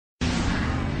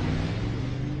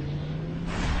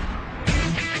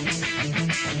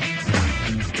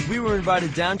we were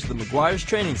invited down to the Meguiar's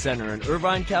Training Center in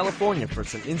Irvine, California for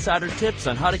some insider tips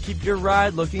on how to keep your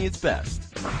ride looking its best.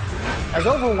 As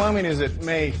overwhelming as it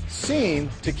may seem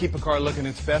to keep a car looking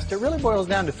its best, it really boils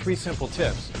down to 3 simple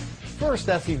tips. First,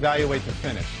 that's evaluate the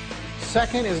finish.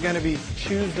 Second is going to be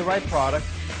choose the right product.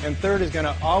 And third is going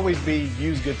to always be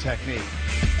use good technique.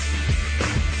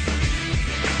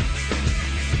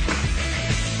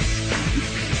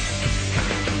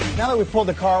 Now that we've pulled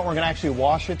the car, we're going to actually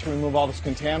wash it to remove all those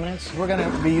contaminants. We're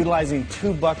going to be utilizing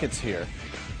 2 buckets here.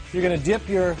 You're going to dip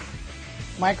your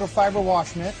microfiber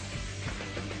wash mitt.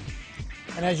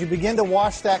 And as you begin to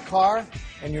wash that car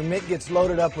and your mitt gets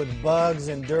loaded up with bugs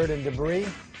and dirt and debris,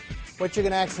 what you're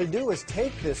going to actually do is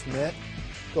take this mitt,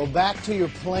 go back to your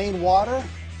plain water,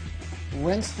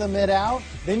 rinse the mitt out,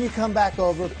 then you come back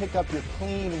over, pick up your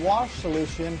clean wash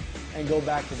solution, and go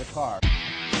back to the car.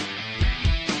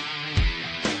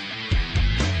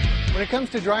 When it comes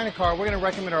to drying a car, we're going to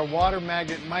recommend our Water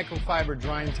Magnet Microfiber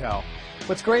Drying Towel.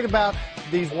 What's great about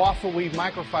these waffle weave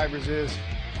microfibers is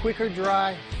quicker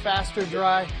dry, faster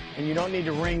dry, and you don't need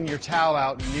to wring your towel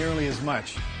out nearly as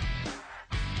much.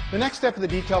 The next step of the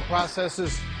detail process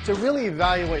is to really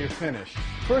evaluate your finish.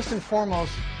 First and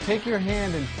foremost, take your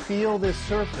hand and feel this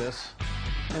surface,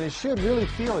 and it should really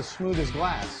feel as smooth as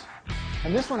glass.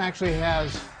 And this one actually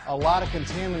has a lot of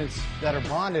contaminants that are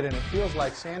bonded, and it feels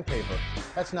like sandpaper.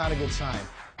 That's not a good sign.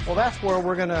 Well, that's where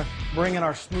we're going to bring in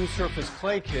our Smooth Surface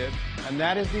Clay Kit, and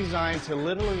that is designed to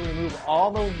literally remove all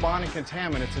those bonding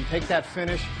contaminants and take that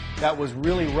finish that was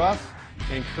really rough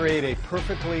and create a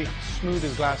perfectly smooth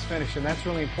as glass finish, and that's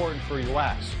really important for your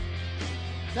wax.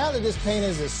 Now that this paint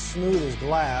is as smooth as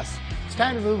glass, it's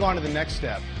time to move on to the next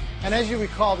step. And as you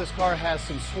recall, this car has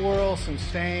some swirls, some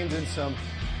stains, and some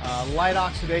light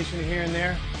oxidation here and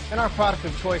there. And our product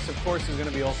of choice, of course, is going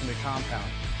to be Ultimate Compound.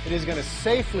 It is going to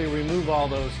safely remove all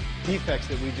those defects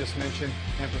that we just mentioned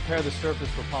and prepare the surface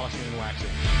for polishing and waxing.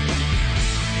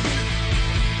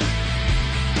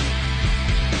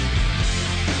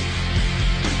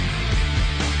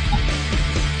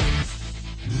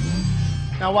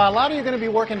 Now, while a lot of you are going to be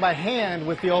working by hand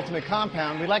with the Ultimate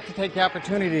Compound, we'd like to take the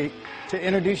opportunity to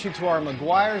introduce you to our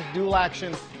Meguiar's Dual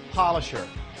Action Polisher.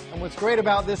 And what's great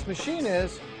about this machine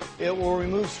is it will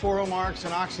remove swirl marks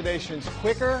and oxidations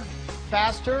quicker,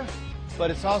 faster, but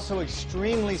it's also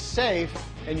extremely safe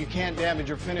and you can't damage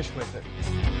your finish with it.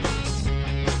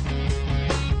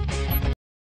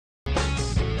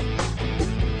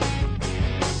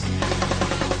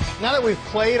 Now that we've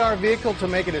clayed our vehicle to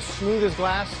make it as smooth as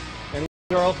glass,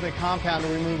 our Ultimate Compound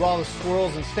to remove all the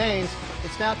swirls and stains,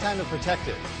 it's now time to protect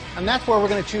it. And that's where we're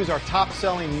going to choose our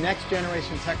top-selling Next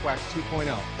Generation TechWax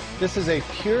 2.0. This is a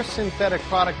pure synthetic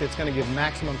product that's going to give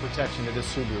maximum protection to this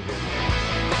Subaru vehicle.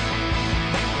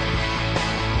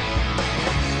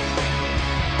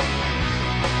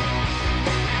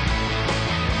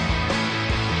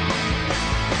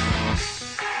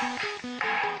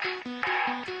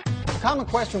 A common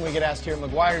question we get asked here at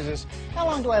Meguiar's is, how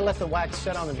long do I let the wax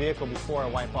set on the vehicle before I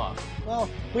wipe off? Well,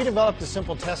 we developed a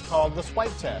simple test called the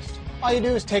swipe test. All you do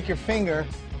is take your finger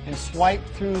and swipe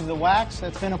through the wax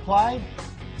that's been applied,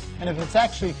 and if it's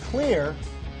actually clear,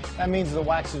 that means the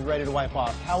wax is ready to wipe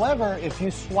off. However, if you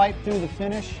swipe through the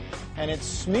finish and it's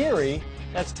smeary,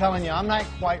 that's telling you I'm not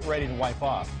quite ready to wipe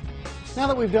off. Now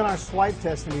that we've done our swipe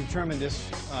test and determined this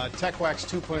TechWax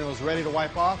 2.0 is ready to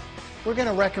wipe off, we're going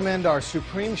to recommend our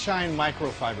Supreme Shine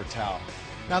Microfiber Towel.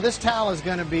 Now this towel is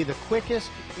going to be the quickest,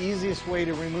 easiest way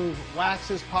to remove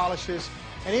waxes, polishes,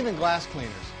 and even glass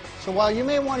cleaners. So while you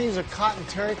may want to use a cotton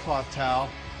terry cloth towel,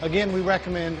 again we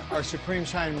recommend our Supreme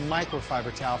Shine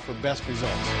Microfiber Towel for best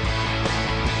results.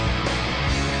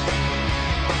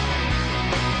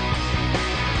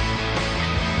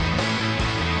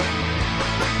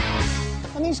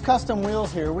 On these custom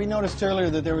wheels here, we noticed earlier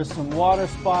that there was some water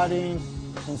spotting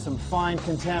and some fine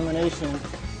contamination,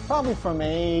 probably from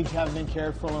age, haven't been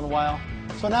cared for in a while.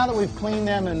 So now that we've cleaned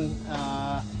them and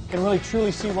can really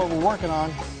truly see what we're working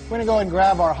on, we're going to go ahead and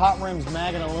grab our Hot Rims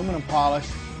Magnet aluminum polish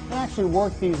and actually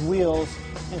work these wheels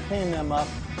and clean them up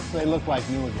so they look like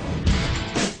new again.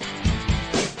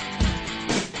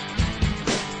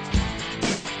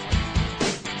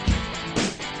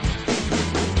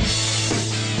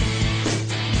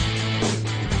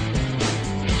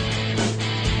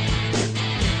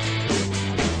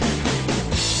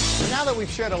 We've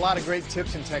shared a lot of great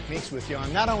tips and techniques with you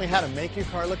on not only how to make your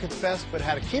car look its best, but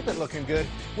how to keep it looking good.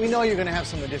 We know you're going to have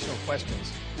some additional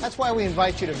questions. That's why we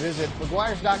invite you to visit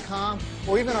Meguiars.com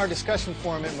or even our discussion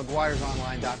forum at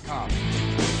Meguiarsonline.com.